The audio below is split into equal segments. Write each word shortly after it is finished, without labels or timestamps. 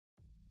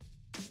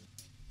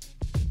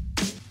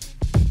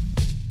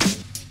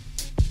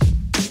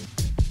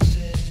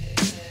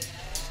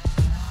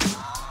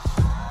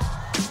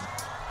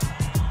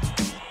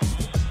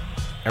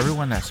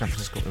Everyone at San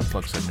Francisco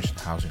Influx and Mission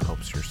Housing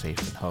hopes you're safe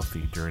and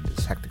healthy during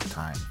this hectic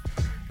time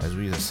as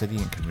we as a city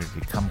and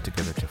community come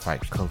together to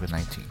fight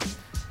COVID-19,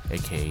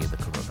 aka the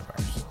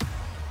coronavirus.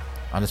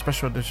 On a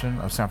special edition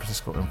of San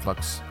Francisco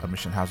Influx, a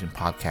Mission Housing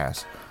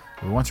podcast,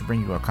 we want to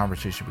bring you a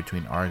conversation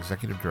between our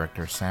executive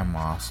director, Sam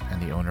Moss, and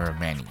the owner of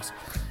Manny's,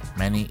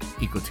 Manny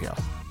Ecotel.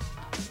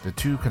 The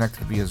two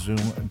connected via Zoom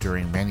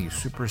during Manny's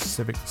Super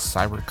Civic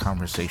Cyber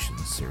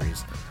Conversations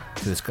series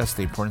to discuss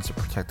the importance of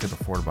protected,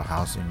 affordable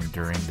housing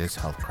during this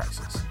health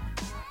crisis.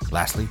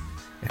 Lastly,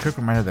 a quick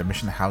reminder that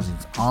Mission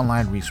Housing's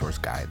online resource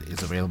guide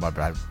is available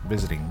by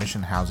visiting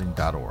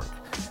missionhousing.org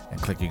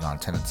and clicking on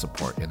Tenant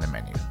Support in the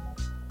menu.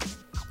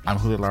 I'm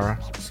Julio Lara,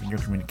 Senior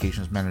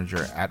Communications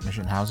Manager at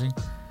Mission Housing,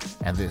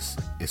 and this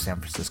is San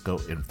Francisco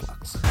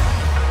Influx.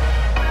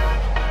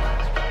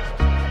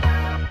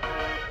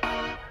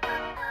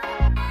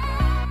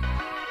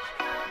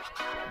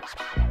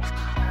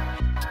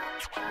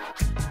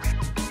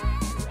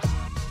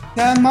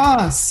 Sam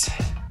Moss,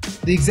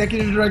 the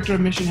Executive Director of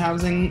Mission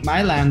Housing,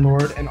 my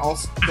landlord, and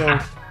also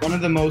one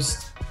of the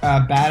most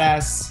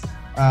badass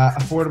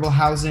affordable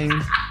housing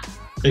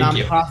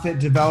nonprofit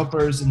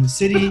developers in the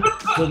city,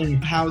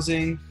 building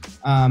housing.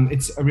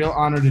 It's a real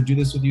honor to do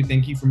this with you.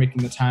 Thank you for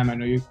making the time. I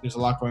know there's a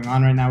lot going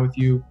on right now with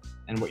you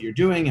and what you're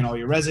doing and all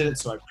your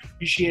residents, so I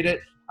appreciate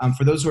it.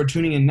 For those who are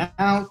tuning in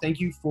now, thank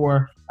you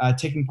for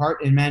taking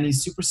part in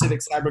Manny's Super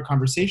Civic Cyber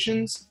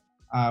Conversations.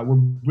 We're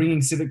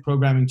bringing civic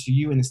programming to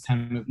you in this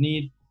time of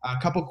need. A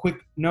couple quick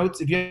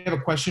notes. If you have a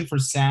question for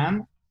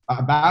Sam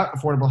about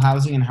affordable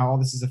housing and how all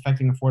this is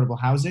affecting affordable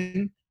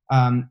housing,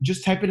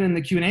 just type it in the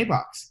Q&A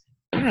box.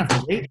 You don't have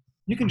to wait.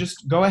 You can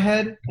just go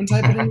ahead and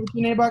type it in the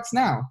Q&A box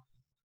now.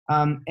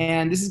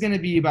 And this is going to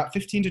be about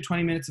 15 to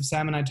 20 minutes of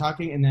Sam and I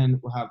talking, and then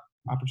we'll have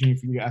opportunity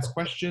for you to ask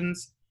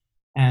questions.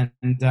 And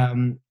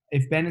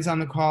if Ben is on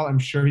the call, I'm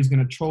sure he's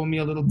going to troll me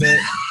a little bit.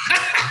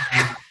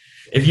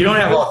 If you don't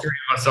have all three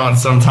of us on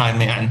sometime,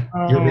 man.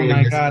 Oh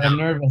my God, I'm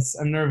nervous.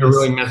 You're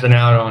really missing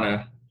out on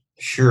a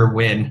sure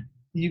win.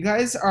 You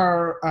guys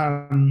are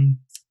quite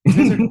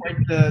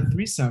the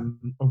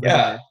threesome over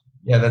there.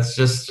 Yeah, that's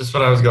just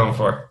what I was going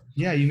for.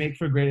 Yeah, you make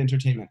for great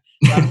entertainment.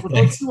 For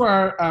those who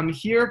are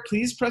here,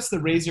 please press the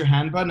raise your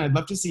hand button. I'd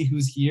love to see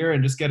who's here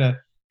and just get a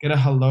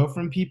hello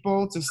from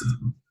people just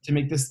to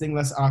make this thing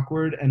less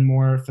awkward and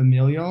more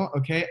familial.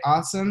 Okay,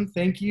 awesome.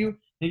 Thank you.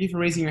 Thank you for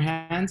raising your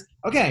hands.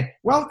 Okay,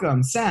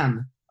 welcome,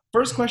 Sam.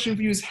 First question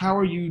for you is, how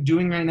are you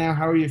doing right now?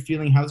 How are you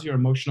feeling? How's your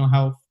emotional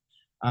health?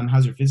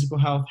 How's your physical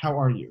health?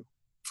 How are you?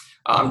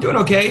 I'm doing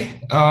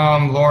okay.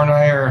 Laura and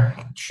I are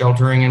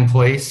sheltering in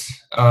place.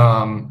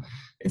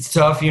 It's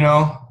tough, you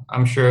know.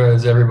 I'm sure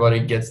as everybody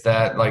gets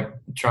that, like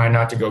trying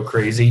not to go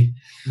crazy.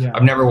 Yeah.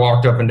 I've never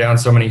walked up and down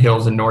so many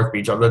hills in North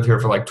Beach. I've lived here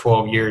for like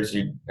 12 years,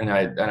 and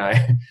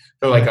I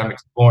feel like I'm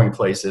exploring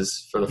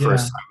places for the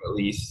first time at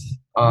least.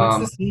 What's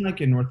the scene like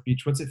in North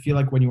Beach? What's it feel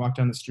like when you walk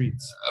down the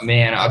streets?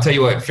 Man, I'll tell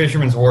you what,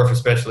 Fisherman's Wharf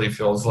especially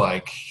feels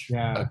like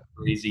a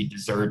crazy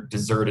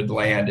deserted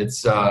land.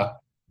 It's surreal,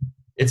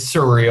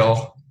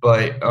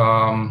 but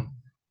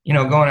you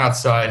know, going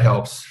outside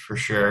helps for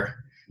sure.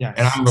 Yes.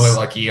 And I'm really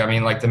lucky. I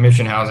mean, like the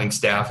Mission Housing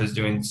staff is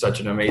doing such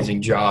an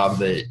amazing job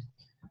that,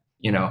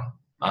 you know,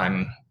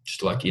 I'm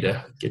just lucky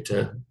to get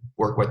to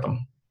work with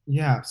them.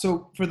 Yeah.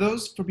 So for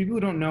people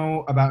who don't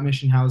know about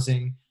Mission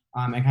Housing,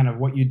 and kind of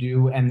what you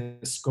do and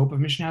the scope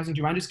of Mission Housing, do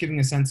you mind just giving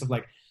a sense of,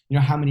 like, you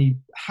know, how many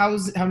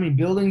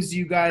buildings do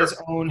you guys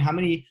own? How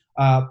many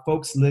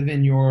folks live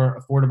in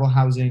your affordable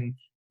housing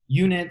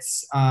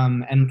units?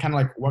 And kind of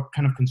like what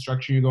kind of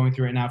construction you're going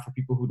through right now for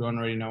people who don't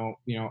already know,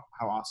 you know,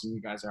 how awesome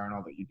you guys are and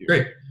all that you do.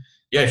 Great.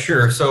 Yeah,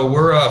 sure. So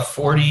we're a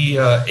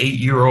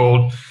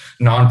 48-year-old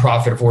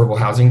nonprofit affordable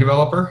housing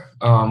developer.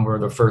 We're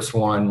the first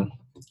one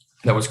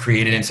that was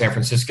created in San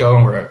Francisco,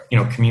 and we're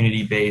a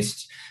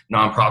community-based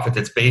nonprofit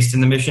that's based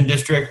in the Mission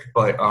District,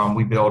 but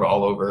we build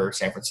all over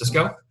San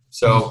Francisco.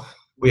 So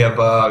we have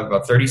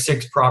about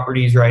 36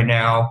 properties right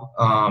now,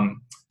 around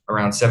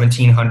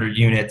 1,700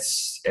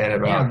 units, and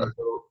about a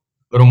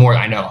little more.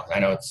 I know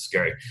it's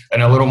scary,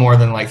 and a little more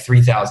than like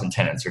 3,000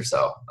 tenants or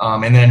so.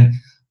 And then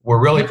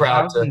we're really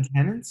proud to.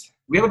 Tenants?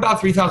 We have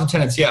about 3,000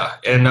 tenants, yeah,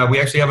 and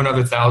we actually have another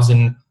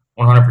 1,000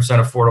 100%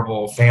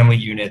 affordable family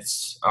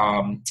units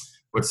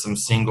with some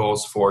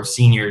singles for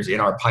seniors in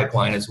our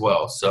pipeline as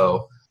well.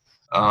 So.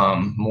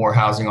 More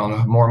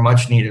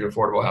much needed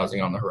affordable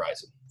housing on the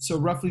horizon. So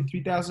roughly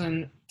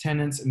 3,000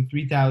 tenants and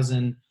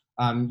 3,000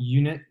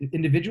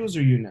 individuals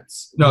or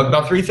units? No,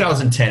 about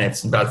 3,000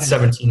 tenants, about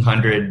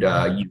 1,700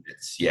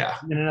 units. Yeah.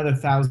 And another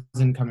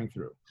 1,000 coming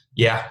through.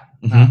 Yeah.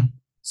 Mm-hmm.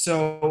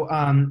 So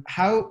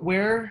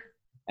where,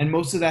 and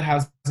most of that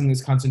housing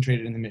is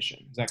concentrated in the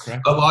Mission. Is that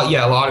correct? A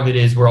lot of it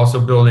is. We're also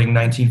building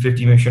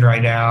 1950 Mission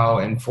right now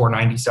and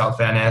 490 South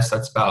Van Ness.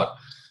 That's about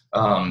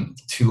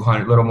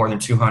 200, little more than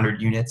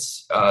 200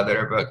 units that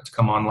are about to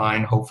come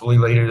online, hopefully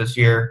later this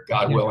year,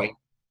 God willing.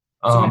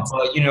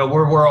 But you know,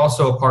 we're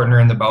also a partner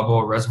in the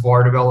Balboa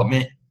Reservoir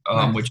development,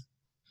 which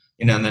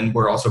and then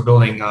we're also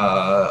building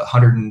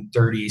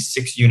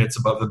 136 units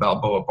above the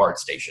Balboa BART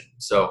station.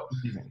 So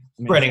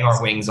spreading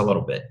our wings a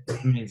little bit.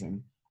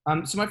 Amazing.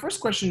 So my first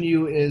question to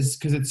you is,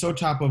 because it's so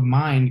top of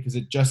mind, because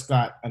it just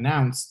got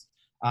announced,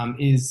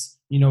 is,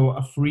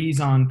 a freeze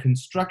on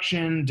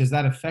construction. Does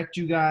that affect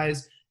you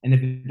guys? And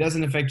if it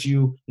doesn't affect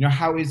you,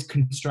 how is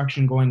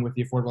construction going with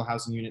the affordable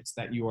housing units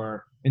that you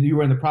were in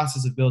the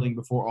process of building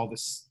before all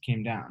this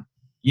came down?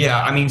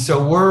 Yeah, I mean,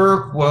 so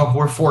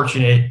we're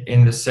fortunate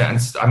in the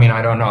sense, I mean,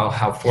 I don't know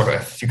how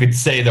if you could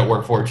say that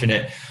we're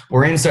fortunate.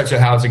 We're in such a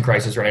housing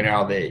crisis right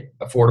now that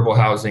affordable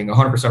housing,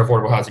 100%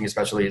 affordable housing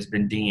especially, has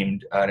been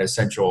deemed an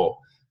essential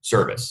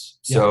service.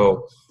 Yeah.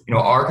 So,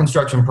 our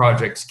construction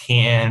projects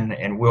can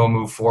and will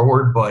move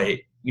forward, but,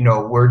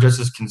 we're just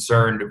as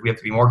concerned, we have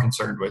to be more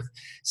concerned with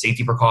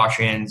safety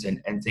precautions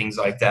and things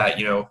like that,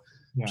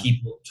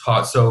 people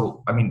taught.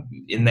 So, I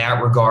mean, in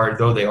that regard,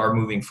 though they are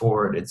moving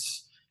forward,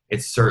 it's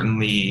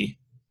certainly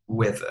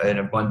with an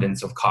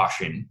abundance of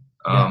caution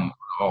on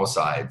all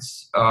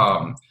sides.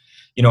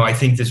 I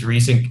think this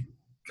recent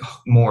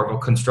more of a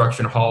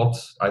construction halt,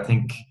 I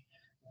think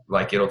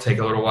like it'll take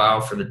a little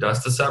while for the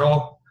dust to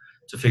settle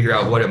to figure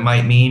out what it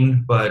might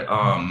mean. But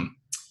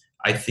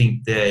I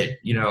think that,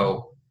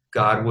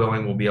 God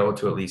willing, we'll be able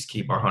to at least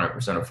keep our 100%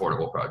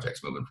 affordable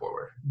projects moving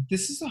forward.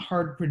 This is a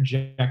hard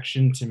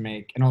projection to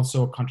make and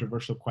also a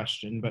controversial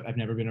question, but I've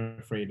never been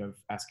afraid of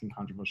asking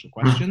controversial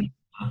questions,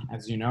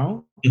 as you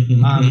know.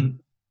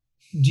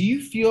 Do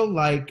you feel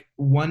like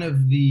one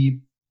of the,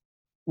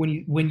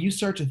 when you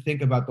start to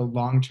think about the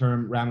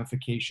long-term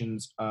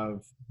ramifications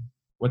of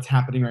what's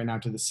happening right now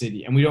to the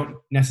city, and we don't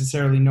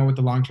necessarily know what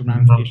the long-term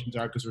ramifications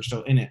are because we're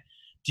still in it,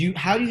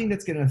 how do you think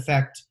that's going to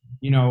affect,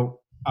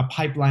 a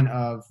pipeline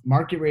of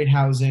market rate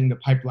housing, the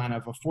pipeline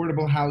of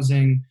affordable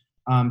housing?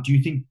 Do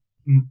you think,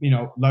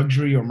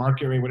 luxury or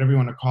market rate, whatever you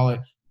want to call it,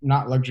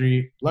 not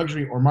luxury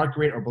or market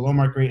rate or below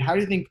market rate? How do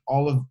you think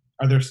are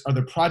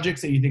there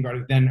projects that you think are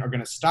going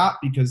to stop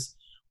because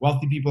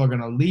wealthy people are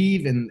going to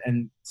leave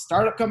and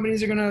startup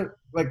companies are going to,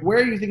 where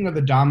are you thinking of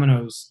the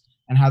dominoes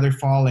and how they're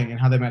falling and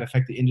how they might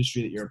affect the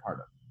industry that you're a part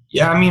of?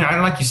 Yeah, I mean,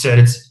 like you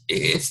said,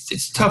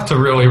 it's tough to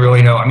really,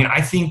 really know. I mean,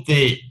 I think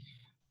that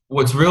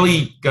what's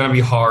really going to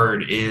be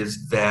hard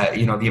is that,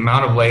 the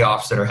amount of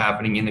layoffs that are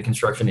happening in the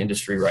construction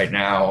industry right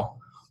now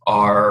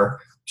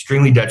are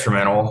extremely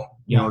detrimental,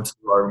 to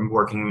our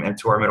working and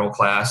to our middle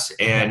class.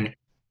 And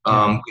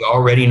we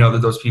already know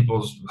that those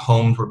people's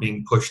homes were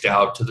being pushed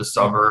out to the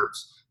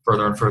suburbs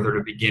further and further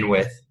to begin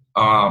with.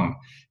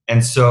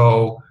 And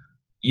so,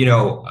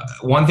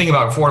 one thing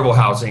about affordable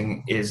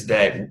housing is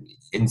that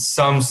in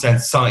some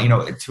sense,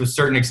 to a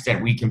certain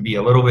extent, we can be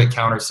a little bit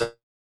countercyclical.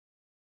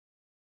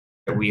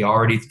 We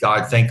already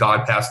thank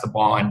God, passed the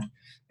bond,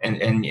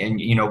 and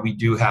we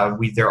do have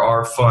there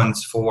are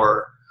funds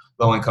for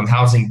low income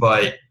housing,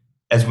 but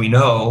as we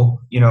know,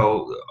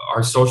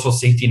 our social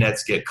safety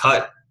nets get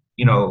cut,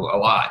 a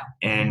lot,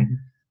 and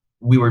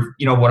we were,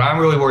 what I'm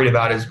really worried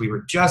about is we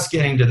were just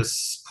getting to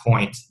this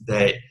point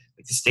that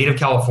the state of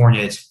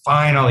California is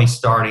finally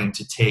starting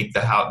to take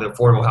the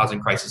affordable housing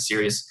crisis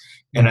serious,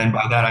 and then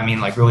by that I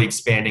mean really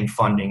expanding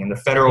funding, and the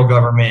federal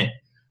government.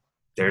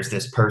 There's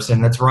this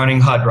person that's running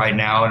HUD right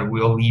now, and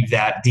we'll leave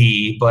that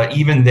D, but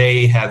even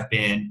they have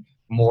been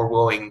more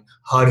willing,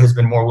 HUD has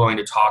been more willing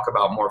to talk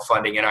about more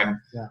funding, and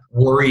I'm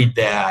worried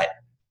that,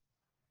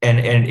 and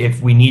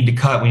if we need to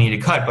cut, we need to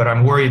cut, but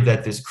I'm worried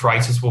that this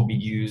crisis will be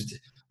used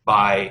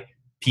by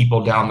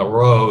people down the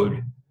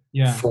road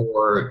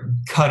for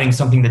cutting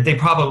something that they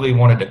probably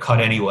wanted to cut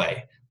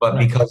anyway, but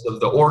because of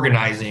the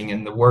organizing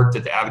and the work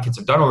that the advocates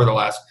have done over the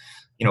last,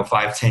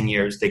 5-10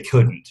 years, they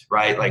couldn't,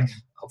 right?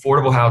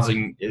 Affordable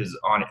housing is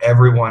on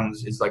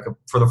everyone's,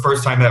 for the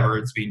first time ever,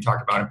 it's being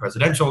talked about in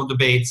presidential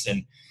debates.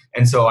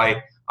 And so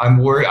I'm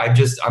worried.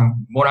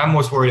 What I'm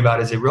most worried about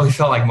is it really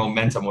felt like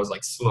momentum was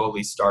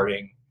slowly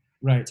starting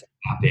to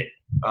happen.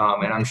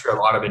 And I'm sure a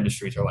lot of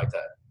industries are like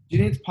that. Do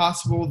you think it's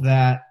possible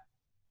that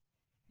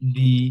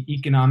the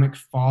economic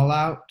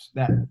fallout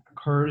that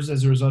occurs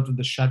as a result of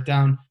the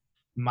shutdown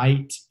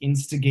might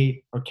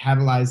instigate or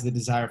catalyze the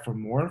desire for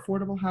more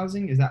affordable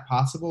housing? Is that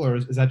possible, or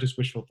is that just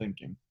wishful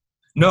thinking?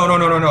 No.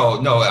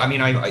 I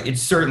mean, it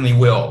certainly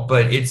will,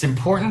 but it's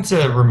important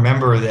to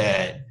remember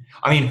that,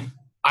 I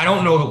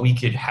don't know that we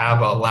could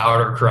have a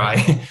louder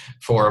cry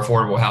for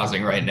affordable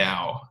housing right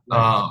now.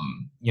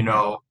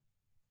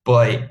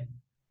 But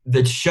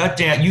the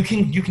shutdown, you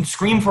can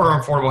scream for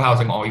affordable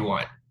housing all you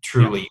want,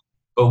 truly,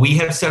 but we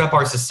have set up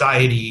our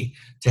society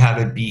to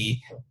have it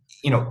be,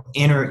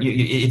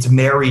 it's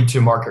married to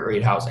market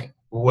rate housing.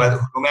 No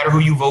matter who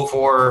you vote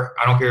for,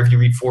 I don't care if you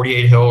read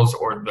 48 Hills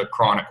or the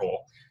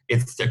Chronicle,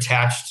 it's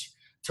attached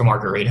to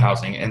market rate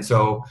housing. And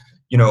so,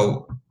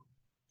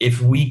 if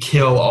we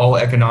kill all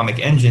economic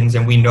engines,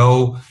 and we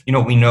know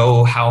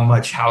how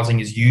much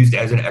housing is used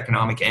as an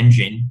economic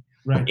engine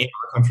in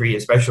our country,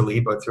 especially,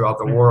 but throughout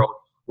the world,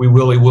 we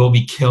really will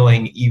be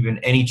killing even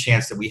any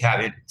chance that we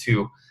have it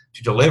to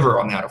deliver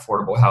on that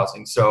affordable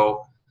housing.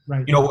 So,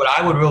 what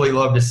I would really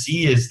love to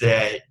see is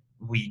that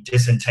we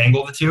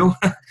disentangle the two,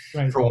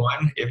 Right. for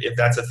one, if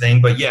that's a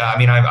thing. But yeah, I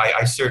mean,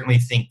 I certainly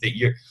think that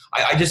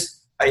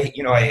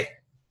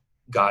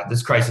God,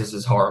 this crisis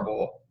is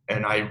horrible,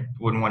 and I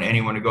wouldn't want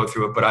anyone to go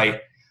through it.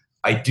 But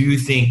I do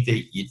think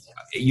that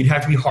you'd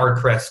have to be hard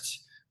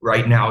pressed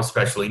right now,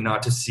 especially,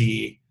 not to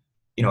see,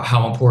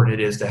 how important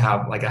it is to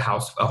have like a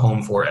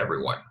home for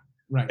everyone.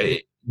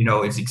 Right.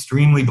 It's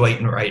extremely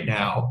blatant right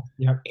now.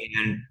 Yep.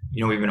 And,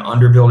 we've been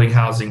underbuilding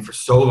housing for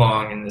so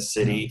long in the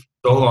city,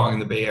 so long in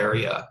the Bay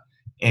Area.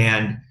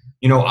 And,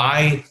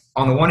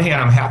 on the one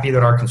hand, I'm happy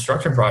that our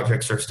construction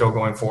projects are still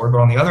going forward.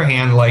 But on the other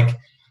hand, like,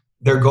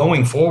 they're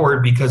going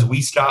forward because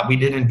we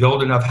didn't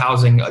build enough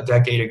housing a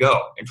decade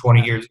ago and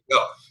 20 years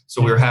ago.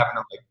 So we're having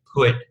to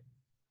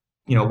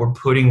we're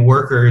putting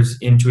workers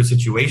into a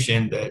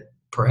situation that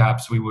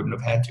perhaps we wouldn't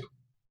have had to.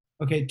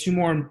 Okay, 2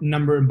 more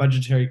number and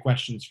budgetary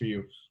questions for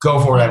you. Go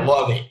for it. I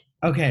love it.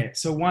 Okay,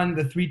 so one,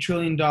 the $3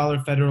 trillion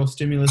federal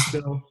stimulus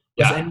bill,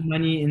 was any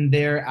money in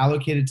there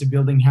allocated to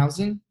building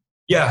housing?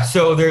 Yeah,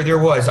 so there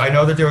was. I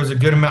know that there was a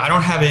good amount. I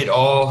don't have it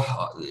all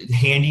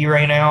handy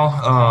right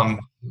now,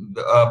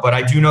 but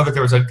I do know that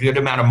there was a good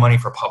amount of money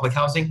for public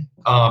housing,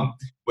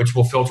 which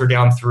will filter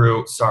down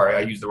through, sorry,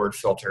 I used the word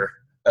filter,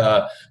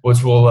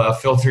 which will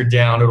filter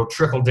down, it'll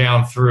trickle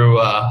down through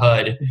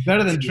HUD. It's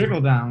better than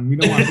trickle down. We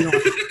don't want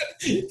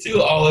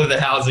to all of the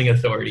housing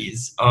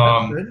authorities.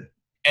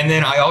 And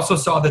then I also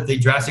saw that they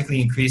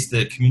drastically increased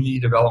the Community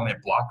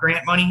Development Block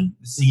Grant money,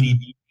 the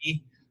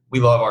CDBG. We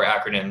love our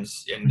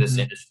acronyms in this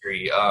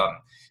industry.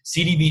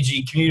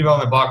 CDBG, Community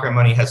Development Block Grant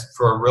money, has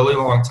for a really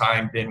long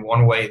time been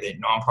one way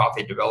that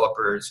nonprofit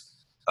developers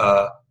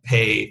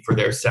pay for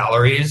their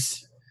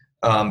salaries,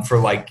 for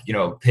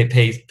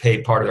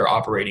pay part of their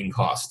operating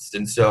costs.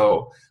 And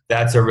so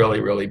that's a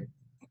really, really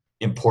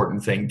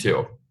important thing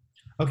too.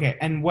 Okay,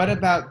 and what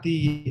about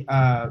the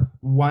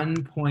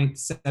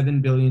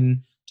 $1.7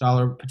 billion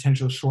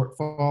potential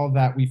shortfall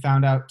that we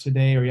found out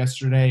today or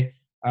yesterday?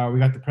 We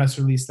got the press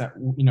release that,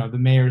 the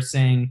mayor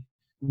saying,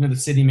 the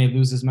city may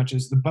lose as much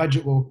as the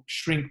budget will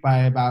shrink by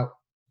about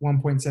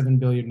 $1.7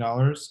 billion.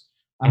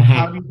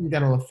 How do you think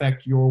that'll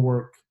affect your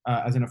work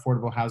as an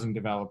affordable housing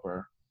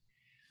developer?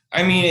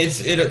 I mean,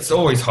 it's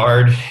always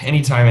hard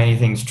anytime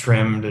anything's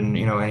trimmed and,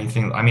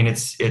 anything. I mean,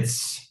 it's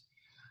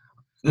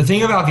the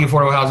thing about the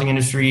affordable housing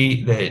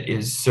industry that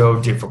is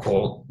so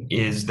difficult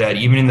is that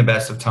even in the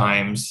best of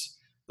times,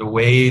 the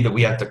way that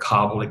we have to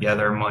cobble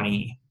together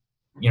money,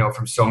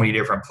 from so many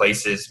different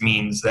places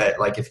means that,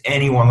 like, if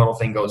any one little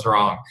thing goes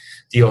wrong,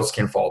 deals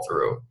can fall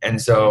through.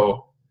 And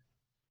so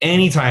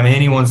anytime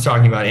anyone's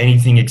talking about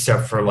anything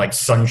except for like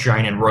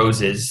sunshine and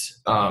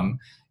roses,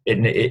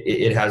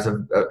 it has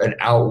an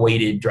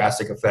outweighed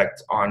drastic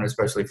effect on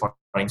especially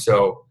funding.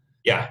 So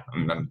yeah,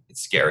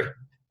 it's scary.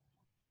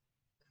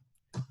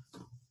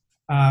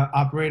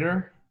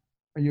 Operator,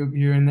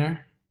 you're in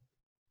there?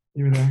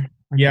 You're there?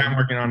 Okay. Yeah, I'm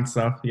working on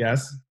stuff.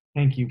 Yes.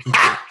 Thank you.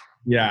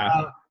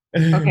 Yeah.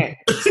 Okay.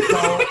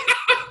 So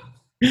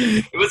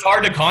it was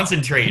hard to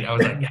concentrate. I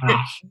was like,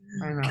 gosh,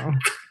 I know.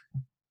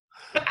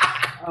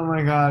 Oh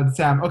my God,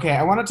 Sam. Okay,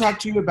 I want to talk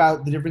to you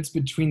about the difference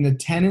between the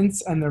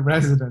tenants and the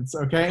residents.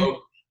 Okay.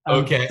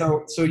 Okay.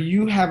 So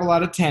you have a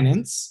lot of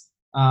tenants,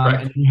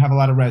 right, and you have a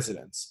lot of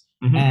residents,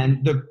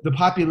 and the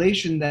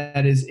population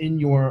that is in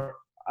your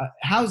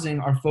housing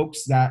are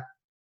folks that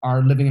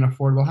are living in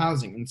affordable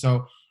housing, and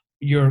so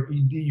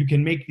you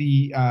can make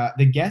the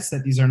guess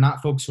that these are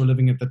not folks who are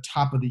living at the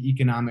top of the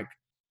economic,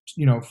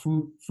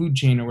 food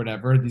chain or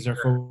whatever. These are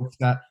folks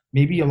that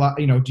maybe a lot.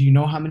 Do you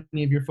know how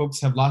many of your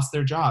folks have lost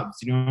their jobs?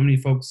 Do you know how many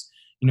folks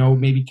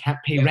maybe can't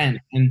pay rent?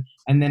 And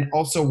then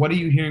also, what are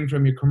you hearing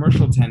from your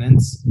commercial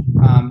tenants?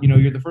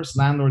 You're the first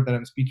landlord that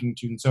I'm speaking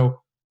to, and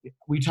so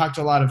we talked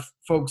to a lot of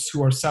folks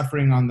who are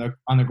suffering on the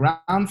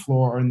ground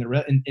floor or in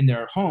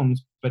their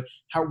homes. But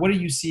what are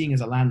you seeing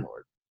as a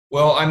landlord?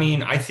 Well, I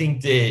mean, I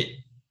think that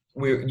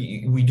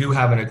we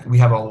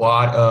have a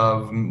lot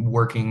of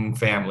working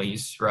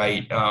families,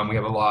 right? We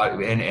have a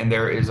lot, and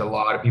there is a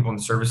lot of people in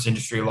the service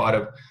industry, a lot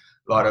of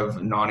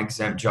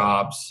non-exempt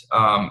jobs,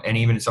 and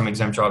even some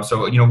exempt jobs.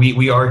 So,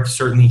 we are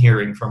certainly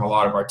hearing from a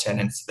lot of our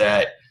tenants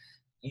that,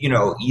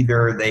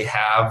 either they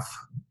have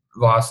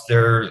lost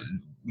their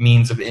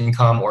means of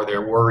income or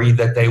they're worried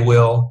that they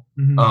will.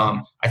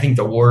 I think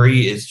the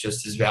worry is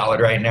just as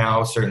valid right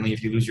now. Certainly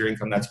if you lose your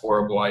income, that's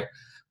horrible.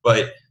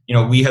 But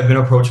we have been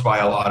approached by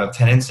a lot of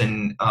tenants,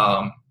 and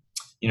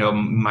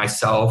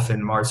myself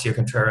and Marcia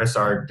Contreras,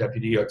 our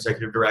deputy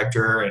executive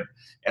director,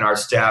 and our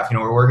staff,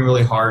 we're working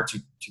really hard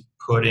to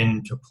put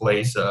into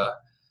place a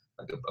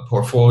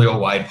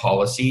portfolio-wide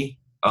policy.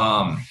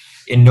 The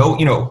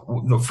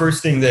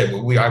first thing that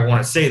I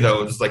want to say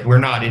though is, like, we're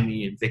not in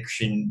the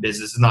eviction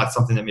business. It's not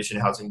something that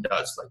Mission Housing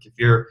does. Like, if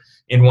you're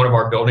in one of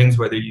our buildings,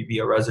 whether you be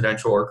a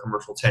residential or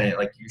commercial tenant,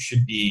 like, you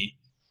should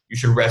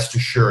rest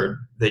assured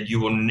that you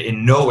will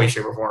in no way,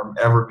 shape, or form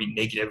ever be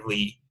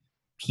negatively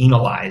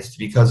penalized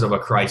because of a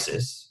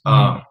crisis.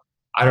 I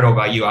don't know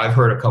about you. I've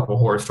heard a couple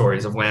horror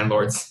stories of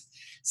landlords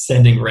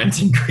sending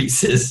rent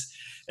increases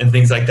and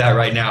things like that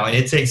right now. And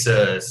it takes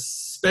a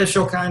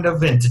special kind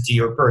of entity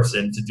or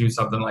person to do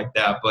something like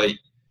that. But,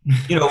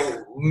 you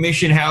know,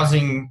 Mission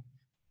Housing,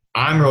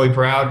 I'm really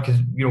proud because,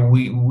 you know,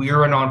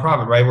 we're a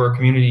nonprofit, right? We're a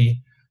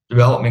community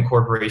development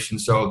corporation.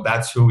 So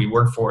that's who we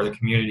work for, the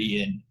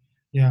community. And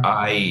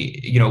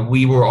you know,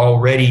 we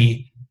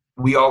already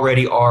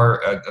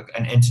are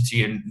an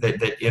entity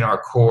that in our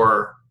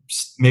core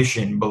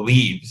mission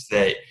believes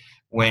that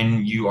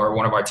when you are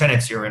one of our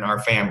tenants, you're in our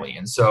family.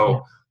 And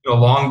so, you know,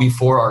 long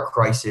before our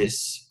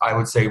crisis, I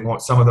would say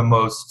some of the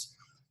most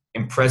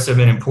impressive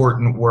and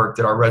important work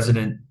that our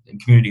resident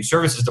and community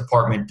services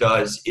department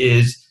does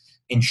is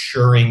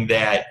ensuring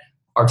that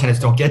our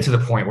tenants don't get to the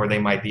point where they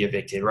might be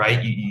evicted,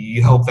 right?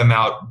 You help them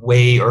out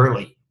way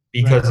early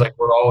because like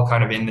we're all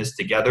kind of in this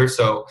together.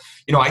 So,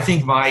 you know, I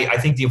think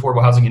the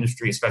affordable housing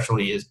industry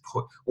especially is,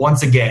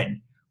 once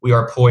again, we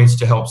are poised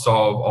to help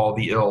solve all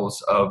the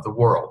ills of the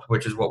world,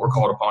 which is what we're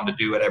called upon to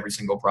do at every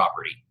single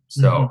property.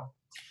 So,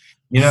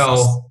 you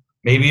know,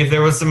 maybe if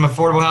there was some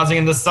affordable housing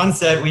in the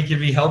Sunset, we could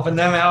be helping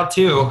them out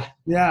too.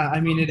 Yeah, I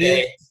mean, it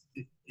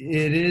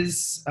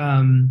is.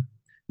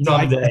 You know,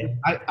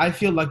 I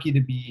feel lucky to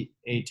be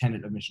a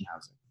tenant of Mission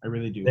Housing. I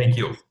really do. Thank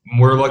you.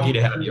 We're lucky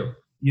to have you.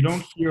 You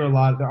don't hear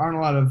there aren't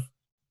a lot of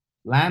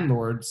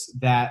landlords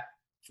that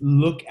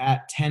look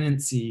at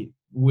tenancy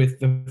with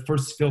the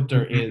first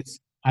filter is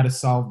how to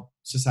solve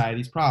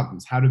society's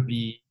problems, how to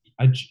be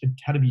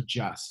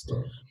just.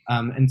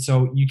 And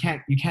so you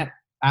can't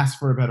ask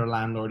for a better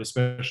landlord,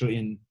 especially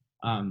in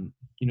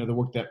you know, the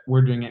work that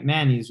we're doing at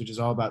Manny's, which is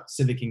all about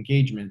civic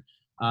engagement.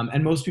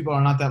 And most people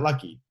are not that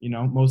lucky. You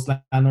know, most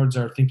landlords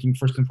are thinking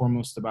first and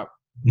foremost about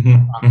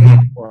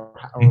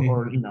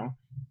or you know,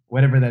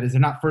 whatever that is.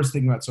 They're not first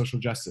thinking about social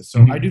justice.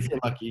 So I do feel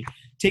lucky.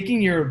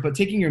 Taking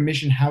your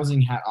Mission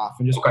Housing hat off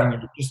and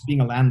just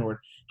being a landlord,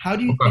 how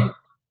do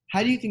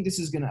you think this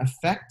is going to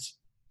affect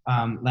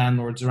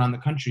landlords around the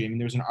country? I mean,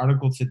 there's an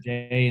article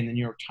today in the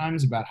New York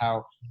Times about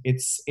how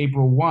it's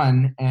April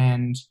 1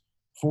 and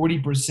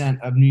 40%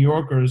 of New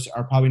Yorkers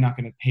are probably not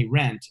going to pay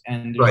rent,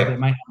 and it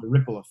might have a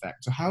ripple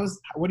effect. So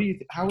what's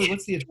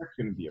the effect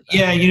going to be of that?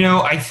 Yeah, you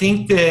know, I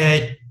think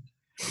that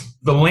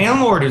the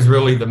landlord is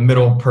really the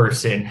middle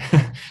person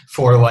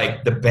for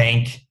like the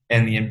bank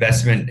and the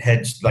investment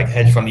hedge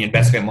fund, the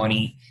investment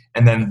money,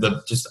 and then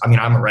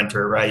I'm a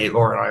renter, right?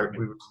 Laura and I,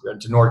 we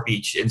went to North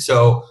Beach, and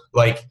so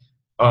like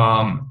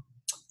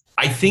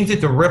I think that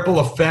the ripple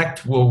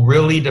effect will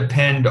really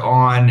depend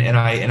on, and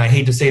I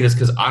hate to say this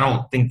because I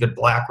don't think that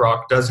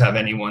BlackRock does have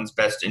anyone's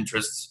best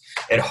interests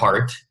at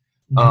heart.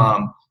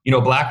 You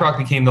know, BlackRock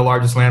became the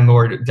largest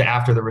landlord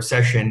after the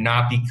recession,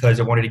 not because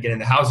it wanted to get in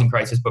the housing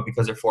crisis, but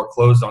because it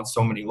foreclosed on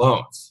so many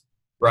loans,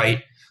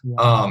 right?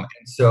 And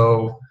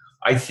so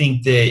I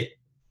think that,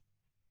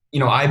 you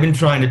know, I've been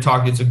trying to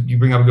talk, you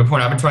bring up a good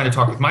point. I've been trying to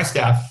talk with my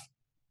staff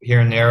here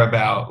and there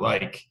about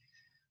like,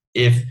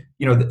 if,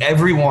 you know,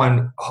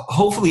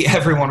 hopefully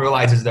everyone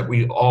realizes that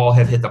we all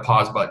have hit the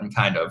pause button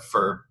kind of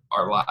for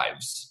our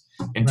lives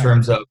in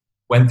terms of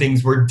when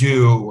things were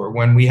due or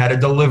when we had a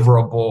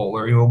deliverable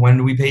or, you know, when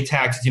do we pay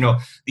taxes, you know,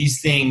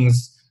 these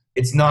things,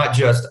 it's not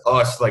just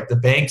us, like the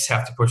banks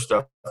have to push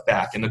stuff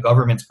back and the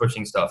government's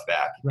pushing stuff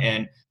back.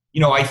 And,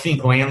 you know, I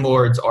think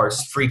landlords are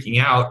freaking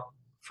out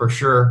for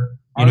sure.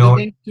 Are the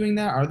banks doing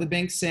that? Are the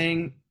banks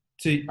saying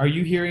are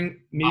you hearing,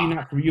 maybe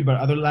not for you, but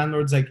other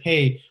landlords like,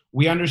 hey,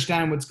 we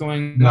understand what's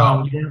going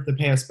on. You don't have to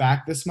pay us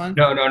back this month?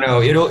 No.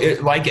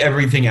 Like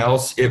everything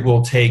else, it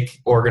will take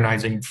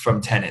organizing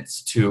from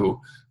tenants to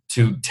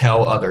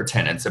tell other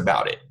tenants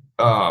about it.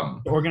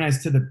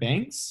 Organize to the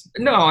banks?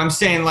 No, I'm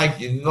saying like,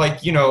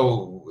 you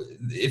know,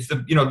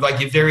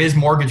 if there is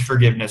mortgage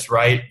forgiveness,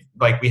 right?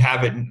 Like we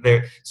have it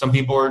there. Some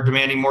people are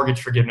demanding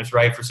mortgage forgiveness,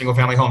 right? For single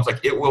family homes,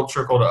 like it will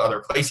trickle to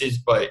other places.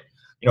 But,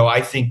 you know,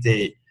 I think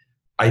that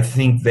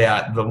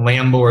the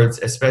landlords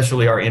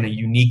especially are in a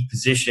unique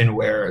position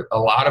where a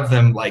lot of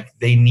them, like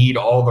they need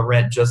all the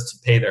rent just to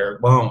pay their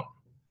loan,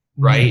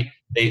 right?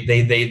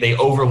 They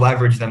over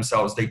leverage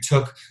themselves. They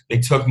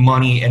took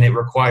money and it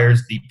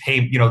requires the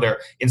pay, you know,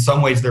 in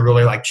some ways they're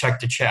really like check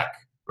to check,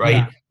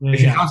 right?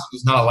 Mission Housing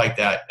is not like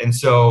that. And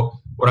so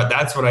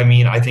that's what I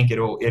mean. I think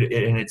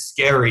and it's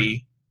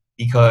scary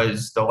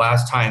because the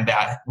last time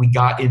that we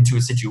got into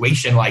a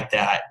situation like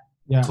that,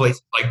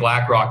 places like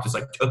BlackRock just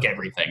like took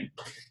everything.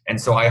 And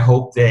so I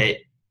hope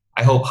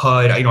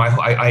HUD, you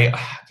know,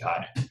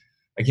 God,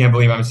 I can't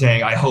believe I'm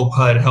saying I hope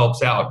HUD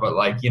helps out, but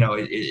like, you know,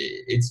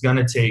 it's going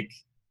to take,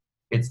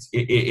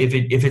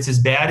 if it's as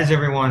bad as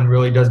everyone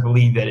really does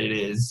believe that it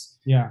is,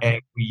 and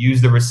if we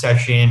use the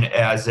recession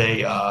as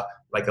a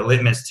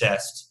litmus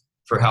test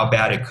for how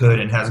bad it could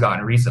and has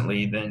gotten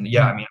recently, then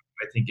I mean,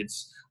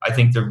 I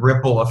think the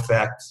ripple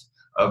effect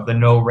of the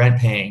no rent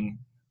paying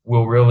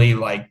will really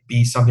like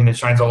be something that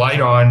shines a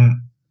light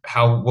on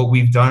what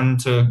we've done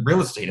to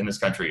real estate in this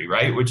country,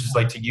 right? Which is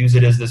like to use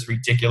it as this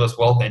ridiculous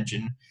wealth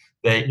engine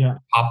that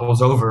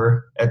topples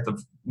over at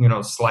the, you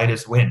know,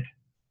 slightest wind.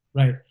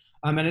 Right.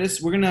 And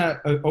we're going to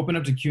open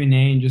up to Q&A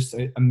in just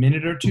a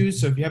minute or two.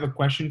 So if you have a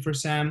question for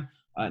Sam,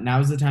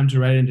 now's the time to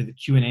write it into the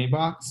Q&A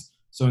box.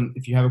 So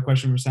if you have a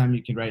question for Sam,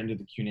 you can write into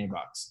the Q&A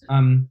box.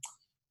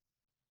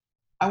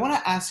 I want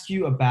to ask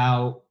you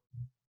about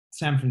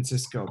San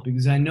Francisco,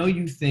 because I know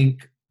you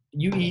think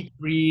you eat,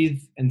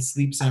 breathe, and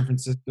sleep San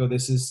Francisco.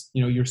 This is,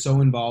 you're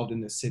so involved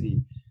in the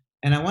city.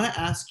 And I want to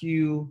ask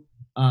you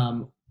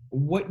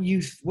what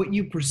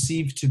you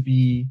perceive to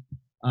be,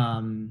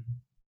 a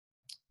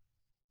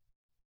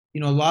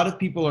lot of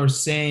people are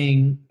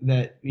saying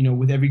that,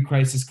 with every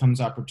crisis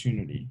comes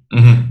opportunity.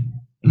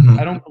 Mm-hmm.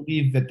 I don't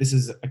believe that this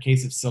is a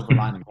case of silver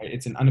lining, right?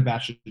 It's an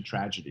unabashed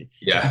tragedy.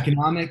 Yeah.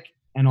 Economic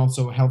and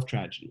also a health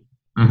tragedy.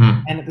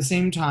 Mm-hmm. And at the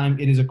same time,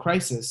 it is a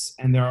crisis,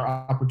 and there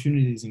are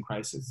opportunities in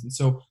crisis. And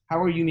so how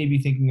are you maybe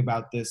thinking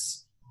about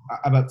this,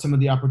 about some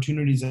of the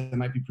opportunities that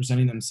might be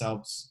presenting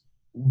themselves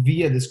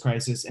via this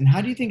crisis? And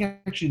how do you think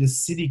actually the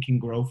city can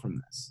grow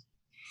from this?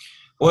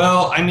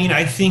 Well, I mean,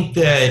 I think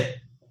that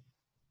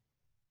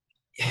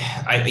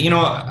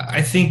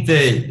I think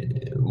that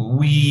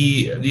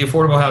the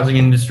affordable housing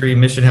industry,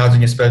 Mission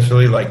Housing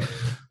especially, like,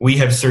 we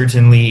have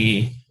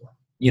certainly,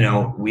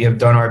 we have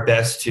done our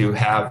best to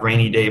have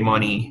rainy day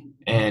money,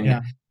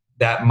 and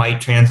that might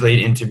translate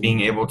into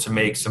being able to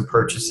make some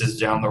purchases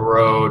down the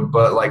road.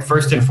 But like,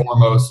 first and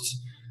foremost,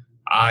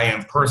 I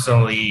am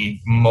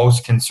personally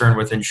most concerned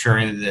with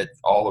ensuring that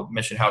all of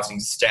Mission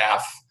Housing's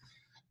staff,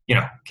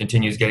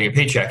 continues getting a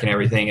paycheck and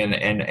everything.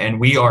 And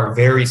we are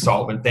very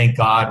solvent. Thank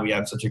God we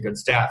have such a good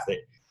staff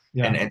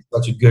and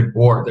such a good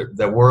board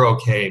that we're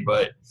okay.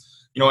 But,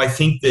 I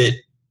think that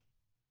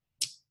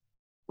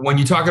when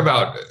you talk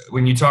about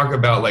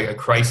like a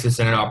crisis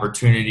and an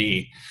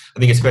opportunity, I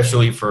think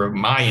especially for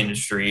my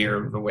industry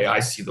or the way I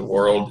see the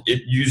world,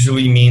 it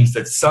usually means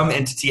that some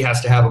entity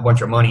has to have a bunch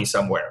of money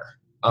somewhere.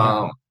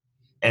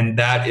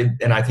 And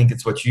I think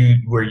it's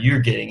where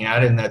you're getting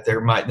at, and that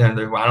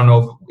I don't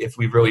know if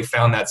we've really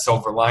found that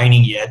silver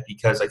lining yet,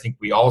 because I think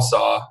we all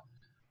saw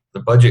the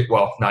budget.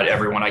 Well, not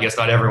everyone. I guess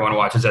not everyone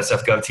watches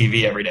SF.gov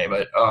TV every day,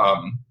 but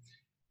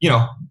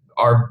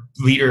our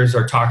leaders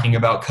are talking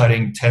about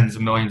cutting tens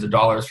of millions of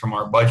dollars from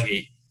our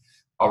budget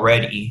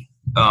already.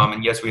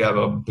 And yes, we have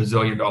a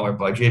bazillion-dollar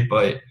budget,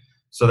 but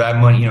so that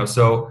money,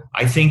 so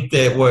I think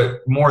that what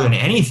more than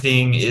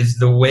anything is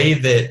the way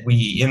that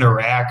we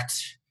interact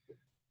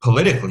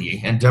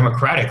politically and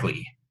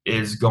democratically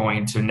is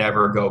going to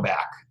never go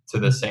back to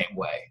the same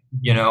way.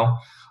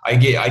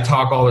 I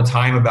talk all the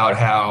time about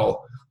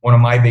how one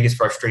of my biggest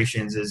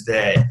frustrations is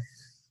that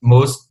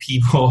most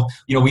people,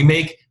 we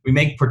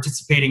make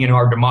participating in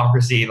our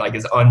democracy like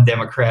as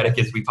undemocratic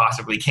as we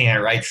possibly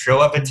can, right? Show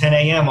up at 10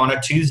 a.m. on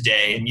a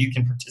Tuesday and you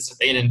can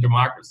participate in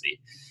democracy.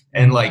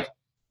 And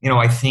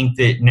I think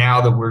that now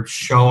that we're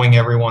showing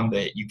everyone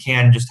that you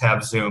can just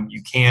have Zoom,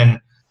 you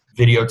can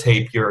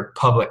videotape your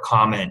public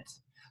comment.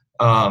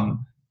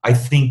 I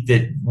think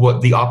that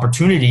what the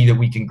opportunity that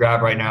we can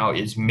grab right now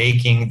is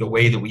making the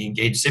way that we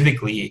engage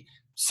civically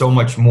so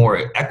much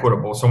more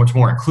equitable, so much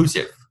more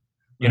inclusive.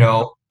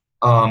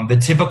 The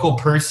typical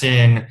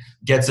person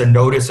gets a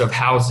notice of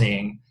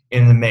housing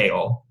in the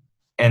mail,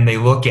 and they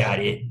look at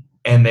it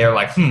and they're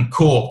like,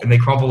 cool. And they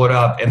crumple it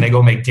up and they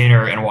go make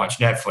dinner and watch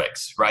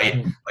Netflix, right?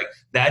 Like,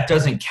 that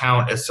doesn't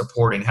count as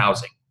supporting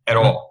housing at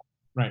all.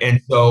 Right.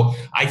 And so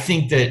I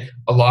think that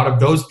a lot of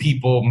those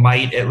people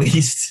might at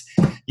least,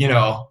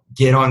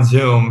 get on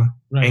Zoom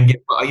and get,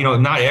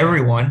 not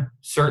everyone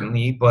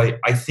certainly, but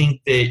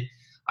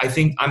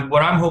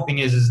what I'm hoping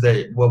is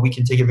that what we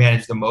can take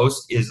advantage the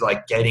most is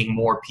like getting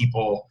more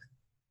people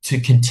to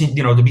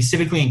continue, to be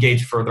civically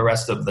engaged for the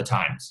rest of the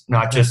times,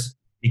 not just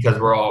because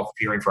we're all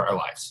fearing for our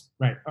lives.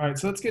 Right. All right.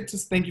 So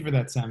thank you for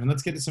that, Sam. And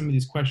let's get to some of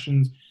these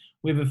questions.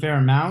 We have a fair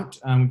amount.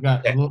 We've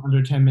got a little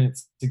under 10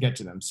 minutes to get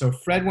to them. So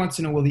Fred wants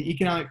to know, will the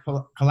economic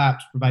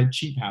collapse provide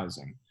cheap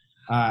housing?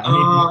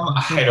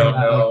 I don't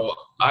know.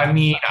 I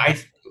mean,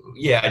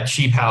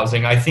 cheap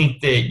housing. I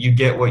think that you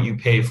get what you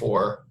pay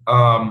for.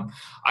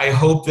 I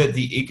hope that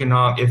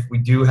if we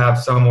do have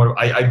somewhat,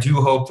 I do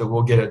hope that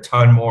we'll get a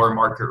ton more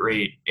market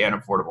rate and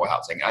affordable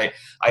housing.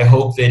 I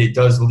hope that it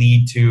does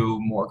lead to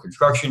more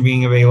construction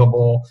being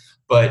available,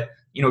 but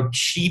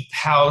cheap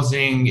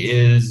housing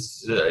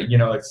is,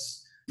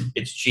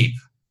 it's cheap.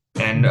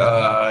 And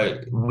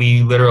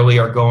we literally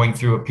are going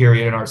through a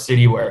period in our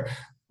city where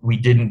we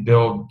didn't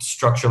build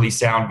structurally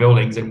sound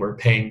buildings, and we're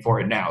paying for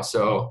it now.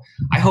 So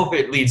I hope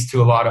it leads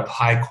to a lot of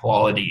high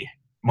quality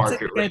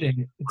market rate.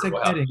 It's like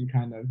bedding,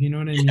 kind of. You know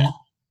what I mean?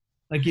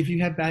 Like, if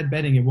you have bad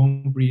bedding, it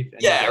won't breathe.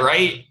 Yeah,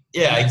 right?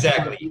 Yeah,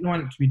 exactly. You don't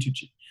want it to be too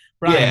cheap.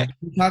 Brian, can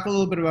you talk a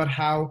little bit about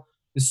how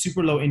the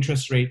super low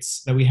interest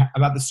rates that we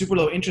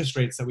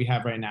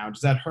have right now,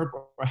 does that hurt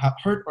or help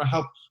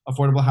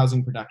affordable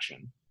housing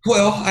production?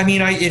 Well, I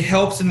mean, it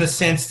helps in the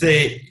sense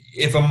that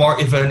if an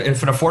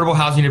affordable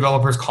housing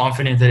developer is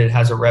confident that it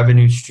has a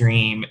revenue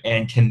stream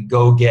and can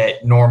go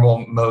get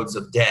normal modes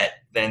of debt,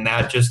 then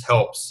that just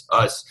helps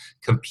us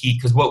compete.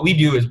 Because what we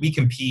do is we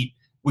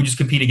just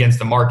compete against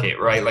the market,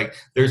 right? Like,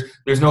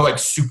 there's no like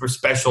super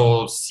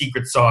special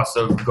secret sauce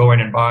of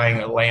going and buying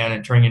a land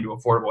and turning into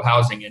affordable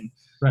housing. And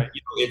right.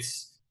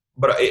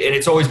 and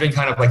it's always been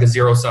kind of like a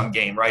zero-sum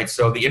game, right?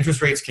 So the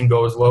interest rates can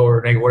go as low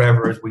or negative,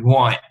 whatever as we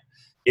want.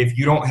 If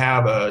you don't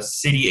have a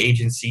city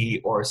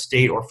agency or a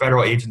state or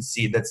federal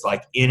agency that's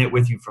like in it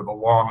with you for the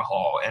long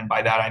haul, and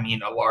by that I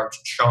mean a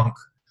large chunk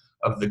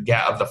of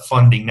the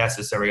funding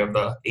necessary, of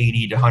the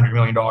 $80 to $100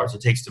 million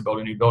it takes to build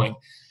a new building,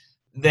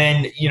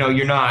 then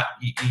you're not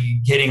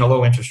getting a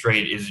low interest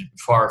rate is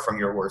far from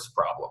your worst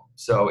problem.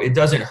 So it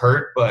doesn't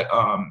hurt, but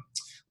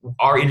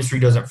our industry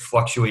doesn't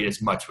fluctuate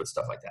as much with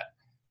stuff like that.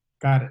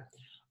 Got it.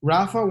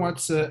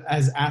 Rafa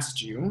has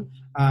asked you,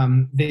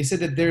 they said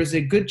that there's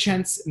a good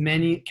chance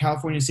many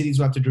California cities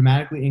will have to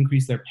dramatically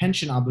increase their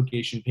pension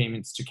obligation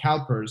payments to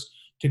CalPERS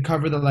to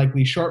cover the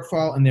likely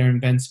shortfall in their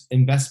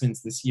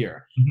investments this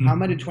year. Mm-hmm. How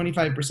might a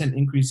 25%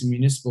 increase in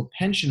municipal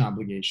pension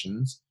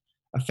obligations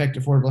affect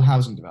affordable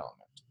housing development?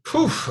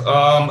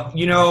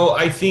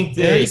 I think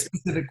that... Very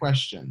specific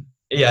question.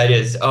 Yeah, it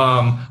is.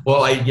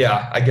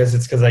 I guess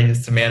it's because I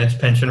used to manage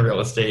pension real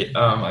estate.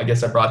 I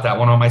guess I brought that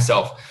one on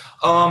myself.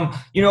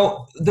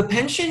 The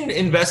pension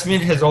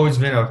investment has always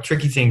been a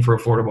tricky thing for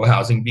affordable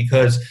housing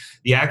because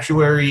the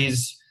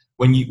actuaries,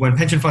 when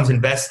pension funds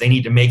invest, they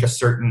need to make a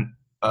certain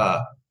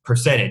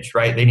percentage,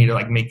 right? They need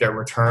to make their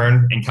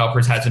return, and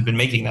CalPERS hasn't been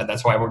making that.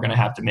 That's why we're going to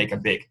have to make a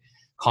big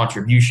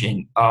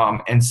contribution.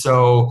 And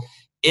so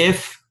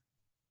if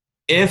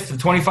the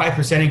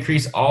 25%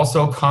 increase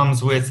also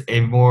comes with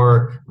a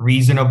more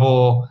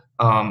reasonable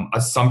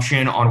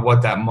assumption on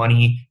what that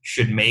money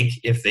should make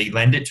if they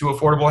lend it to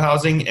affordable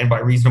housing, and by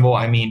reasonable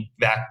I mean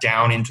back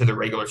down into the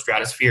regular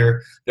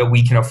stratosphere that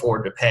we can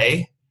afford to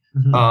pay,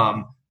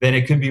 then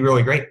it could be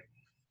really great.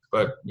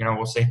 But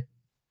we'll see.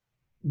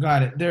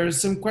 Got it.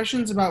 There's some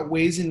questions about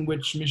ways in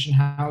which Mission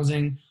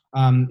Housing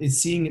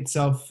is seeing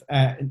itself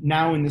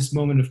now in this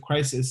moment of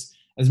crisis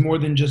as more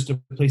than just a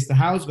place to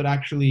house, but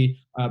actually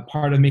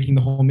part of making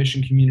the whole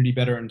Mission community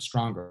better and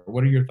stronger.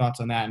 What are your thoughts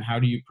on that, and how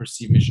do you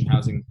perceive Mission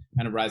Housing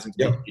kind of rising to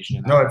the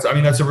occasion?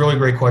 That's a really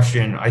great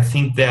question. I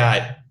think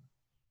that,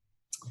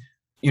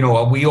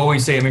 we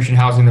always say at Mission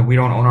Housing that we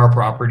don't own our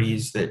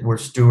properties, that we're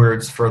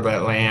stewards for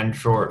that land,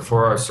 for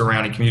our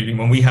surrounding community.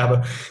 When we have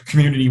a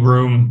community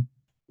room,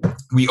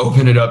 we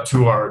open it up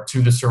to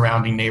the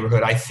surrounding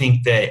neighborhood. I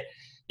think that,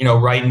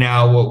 right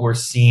now what we're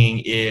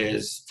seeing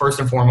is,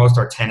 first and foremost,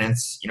 our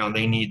tenants,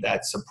 they need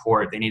that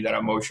support. They need that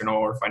emotional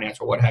or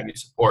financial, what have you,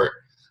 support.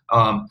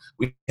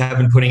 We have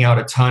been putting out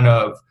a ton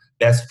of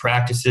best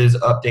practices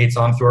updates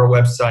on through our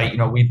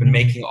website. We've been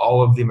making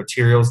all of the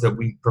materials that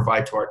we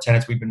provide to our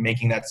tenants. We've been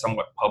making that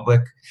somewhat public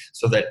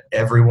so that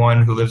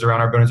everyone who lives around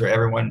our buildings, or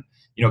everyone,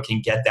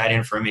 can get that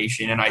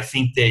information. And I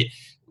think that,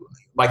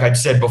 like I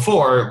said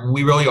before,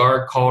 we really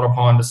are called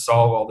upon to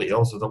solve all the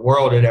ills of the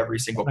world at every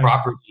single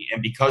property.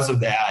 And because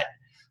of that,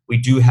 we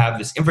do have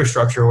this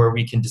infrastructure where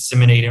we can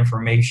disseminate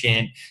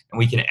information, and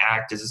we can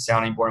act as a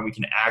sounding board, and we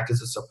can act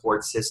as a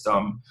support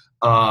system.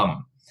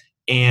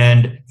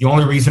 And the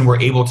only reason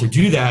we're able to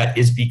do that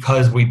is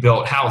because we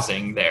built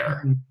housing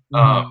there.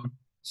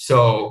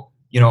 So,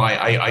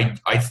 I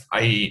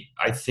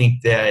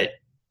think that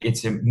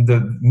it's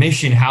the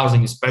Mission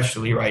Housing,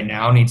 especially right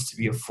now, needs to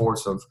be a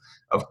force of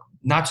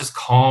not just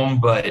calm,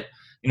 but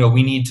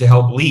we need to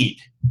help lead.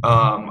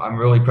 I'm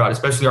really proud,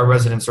 especially our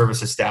resident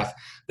services staff.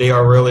 They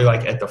are really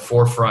at the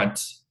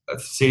forefront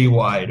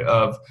citywide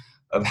of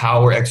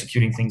how we're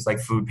executing things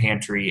like food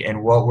pantry,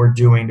 and what we're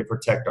doing to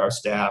protect our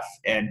staff,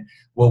 and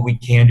what we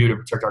can do to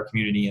protect our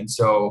community. And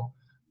so,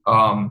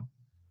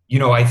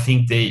 I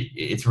think that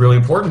it's really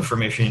important for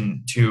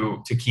Mission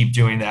to keep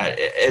doing that,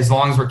 as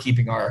long as we're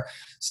keeping our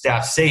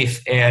staff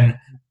safe. And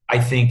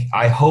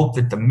I hope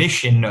that the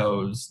Mission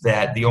knows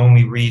that the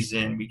only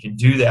reason we can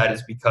do that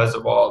is because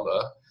of all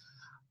the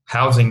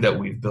housing that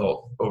we've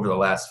built over the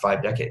last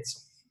 5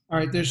 decades. All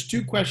right, there's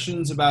 2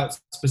 questions about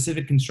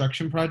specific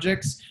construction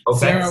projects. Okay.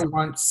 Sarah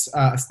wants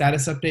a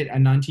status update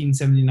on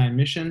 1979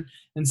 Mission,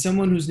 and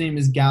someone whose name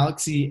is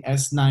Galaxy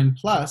S9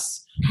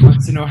 Plus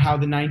wants to know how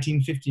the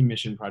 1950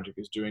 Mission project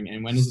is doing,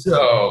 and when is it?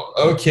 So,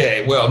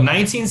 okay, well,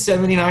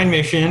 1979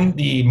 Mission,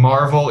 the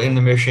Marvel in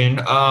the Mission.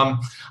 I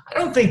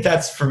don't think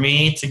that's for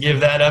me to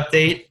give that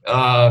update.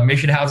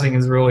 Mission Housing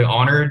is really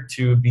honored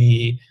to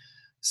be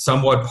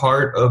somewhat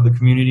part of the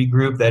community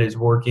group that is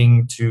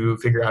working to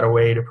figure out a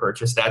way to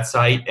purchase that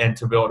site and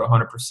to build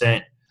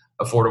 100%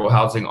 affordable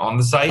housing on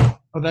the site.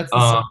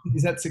 Oh,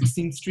 is that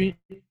 16th Street?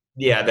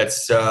 Yeah,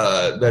 that's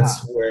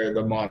where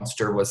the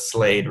monster was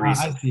slayed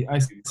recently. I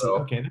see. So,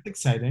 okay, that's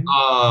exciting.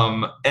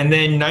 And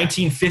then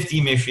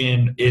 1950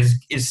 Mission is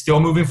still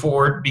moving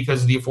forward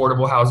because the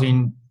affordable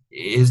housing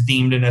is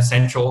deemed an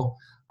essential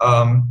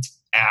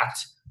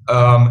act.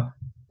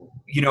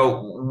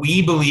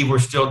 We believe we're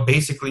still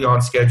basically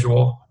on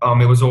schedule.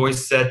 It was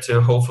always set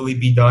to hopefully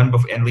be done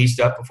and leased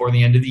up before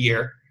the end of the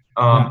year.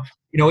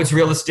 It's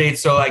real estate,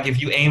 so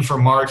if you aim for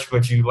March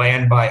but you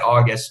land by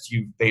August,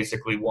 you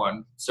basically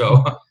won.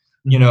 So,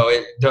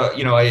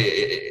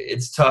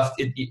 it's tough.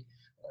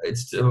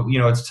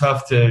 It's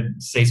tough to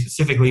say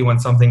specifically when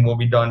something will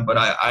be done, but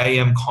I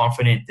am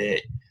confident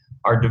that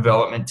our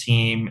development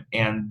team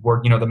and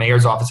work, the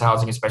mayor's office of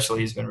housing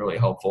especially has been really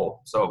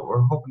helpful. So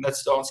we're hoping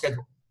that's still on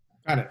schedule.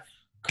 Got it.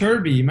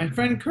 Kirby, my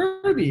friend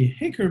Kirby.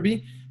 Hey,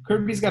 Kirby.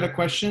 Kirby's got a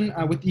question.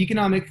 With the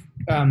economic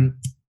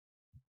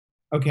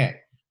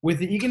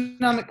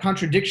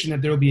contradiction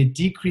that there will be a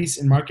decrease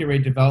in market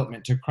rate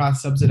development to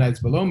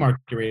cross-subsidize below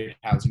market rate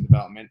housing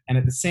development, and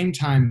at the same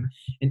time,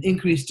 an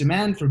increased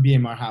demand for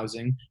BMR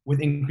housing with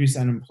increased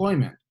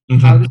unemployment,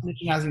 how does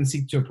Mission Housing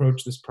seek to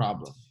approach this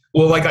problem?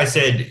 Well, like I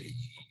said,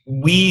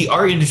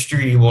 our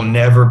industry will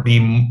never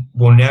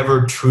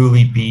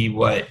truly be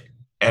what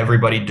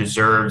everybody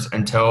deserves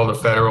until the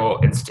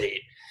federal and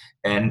state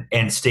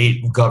and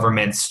state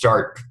governments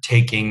start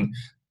taking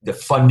the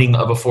funding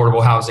of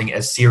affordable housing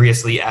as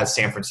seriously as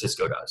San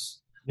Francisco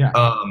does. Yeah.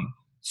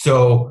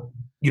 So,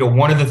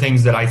 one of the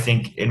things that I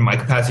think in my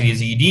capacity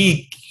as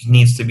ED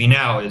needs to be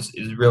now is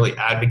really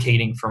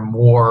advocating for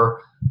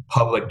more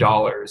public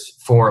dollars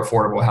for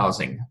affordable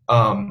housing.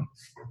 And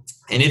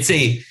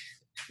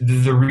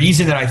the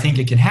reason that I think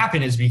it can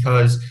happen is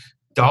because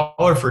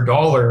dollar for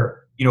dollar,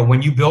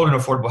 when you build an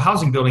affordable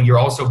housing building, you're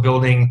also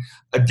building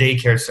a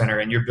daycare center,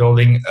 and you're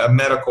building a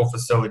medical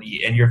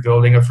facility, and you're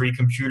building a free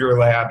computer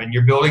lab, and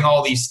you're building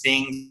all these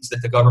things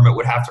that the government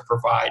would have to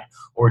provide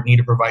or need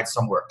to provide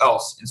somewhere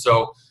else. And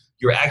so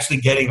you're actually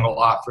getting a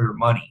lot for your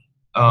money.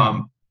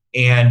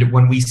 And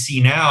when we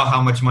see now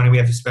how much money we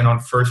have to spend on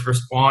first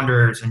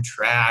responders and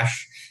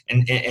trash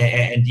and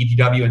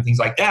DPW and things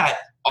like that,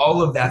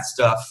 all of that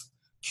stuff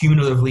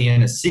cumulatively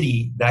in a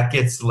city, that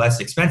gets less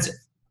expensive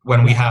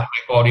when we have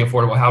high quality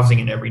affordable housing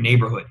in every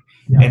neighborhood.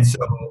 Yeah. And so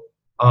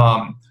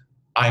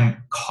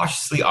I'm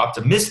cautiously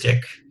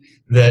optimistic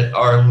that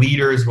our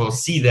leaders will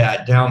see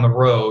that down the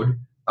road,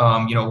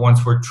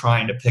 once we're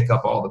trying to pick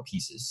up all the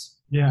pieces.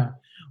 Yeah.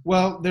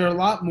 Well, there are a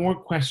lot more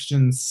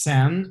questions,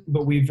 Sam,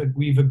 but we've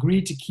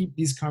agreed to keep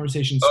these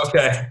conversations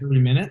to 30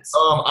 minutes.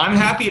 I'm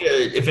happy to,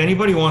 if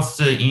anybody wants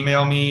to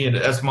email me at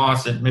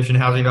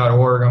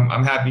smoss@missionhousing.org,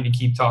 I'm happy to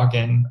keep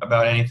talking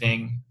about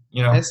anything.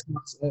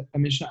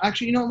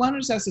 Actually, why don't I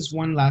just ask this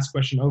one last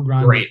question? Oh,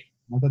 Grande. Great.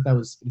 I thought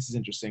this is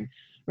interesting.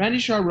 Randy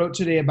Shaw wrote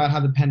today about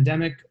how the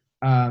pandemic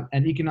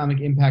and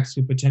economic impacts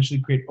could potentially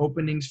create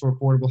openings for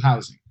affordable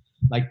housing,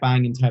 like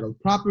buying entitled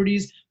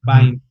properties,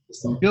 buying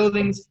existing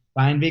buildings,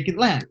 buying vacant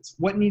lands.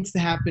 What needs to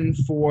happen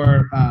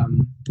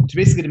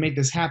to make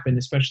this happen,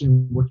 especially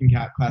in working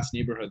class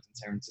neighborhoods in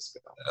San Francisco?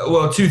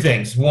 Well, two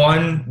things.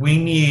 One, we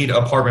need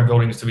apartment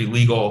buildings to be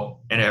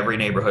legal in every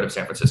neighborhood of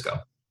San Francisco.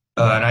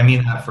 And I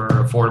mean that for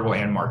affordable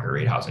and market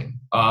rate housing.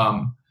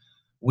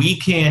 We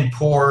can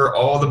pour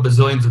all the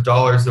bazillions of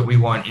dollars that we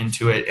want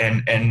into it.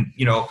 And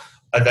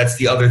that's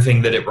the other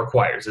thing that it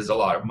requires is a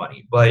lot of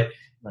money. But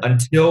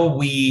until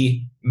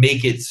we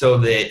make it so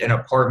that an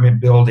apartment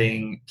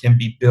building can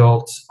be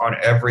built on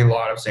every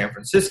lot of San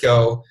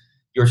Francisco,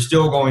 you're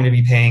still going to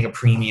be paying a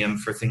premium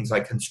for things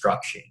like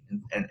construction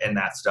and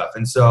that stuff.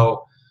 And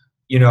so,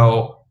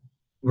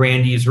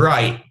 Randy's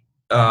right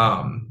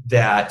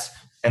that,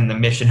 and the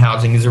Mission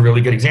Housing is a really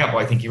good example.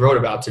 I think he wrote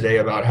about today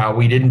about how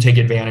we didn't take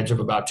advantage of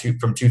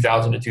from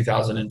 2000 to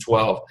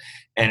 2012.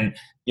 And,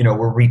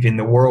 we're reaping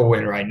the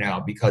whirlwind right now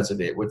because of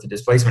it with the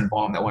displacement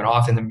bomb that went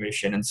off in the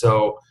Mission. And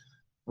so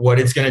what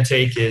it's going to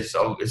take is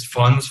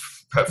funds,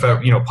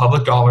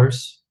 public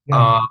dollars.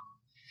 Yeah.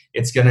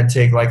 It's going to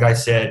take, like I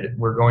said,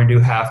 we're going to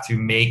have to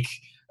make,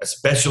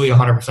 especially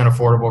 100%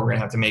 affordable, we're going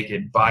to have to make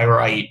it by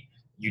right.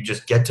 You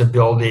just get to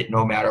build it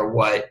no matter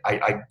what.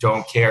 I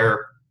don't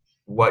care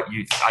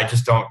I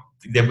just don't,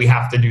 that we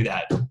have to do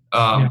that.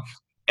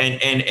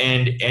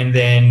 And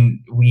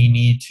then we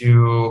need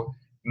to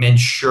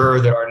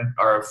ensure that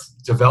our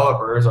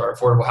developers, our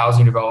affordable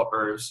housing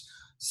developers,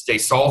 stay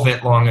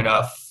solvent long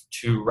enough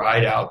to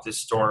ride out this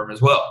storm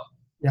as well.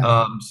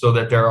 Yeah. So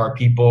that there are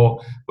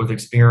people with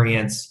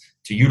experience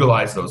to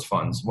utilize those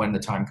funds when the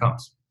time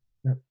comes.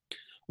 Yeah.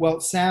 Well,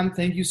 Sam,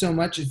 thank you so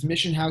much. It's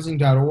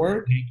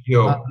missionhousing.org. Thank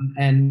you.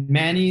 And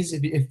Manny's,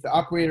 if the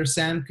operator,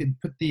 Sam,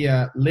 could put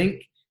the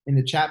link in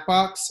the chat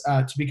box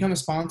to become a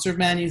sponsor of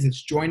Manny's,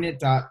 it's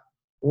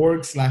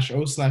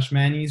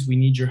joinit.org/o/Manny's. We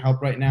need your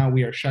help right now.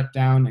 We are shut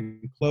down and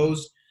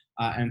closed.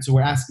 And so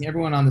we're asking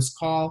everyone on this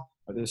call,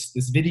 or this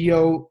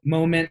video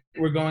moment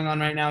we're going on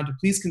right now, to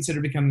please consider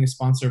becoming a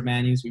sponsor of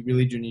Manny's. We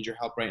really do need your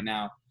help right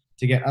now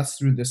to get us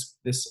through this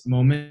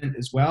moment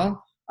as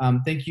well.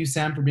 Thank you,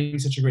 Sam, for being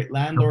such a great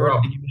landlord. No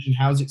Thank you, Mission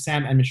Housing,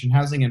 Sam and Mission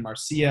Housing, and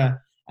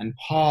Marcia and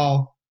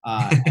Paul,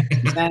 and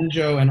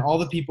Sanjo, and all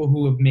the people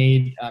who have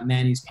made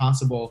Manny's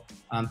possible.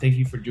 Thank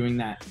you for doing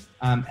that.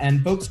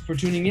 And folks, for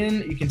tuning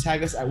in, you can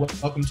tag us at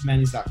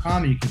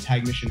welcometomannys.com, and you can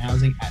tag Mission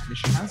Housing at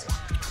Mission Housing.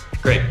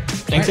 Great.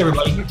 Thanks,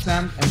 everybody. Thank you,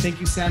 Sam. And thank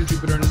you, Sam,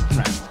 Jupiter, and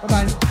Ren.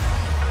 Bye-bye.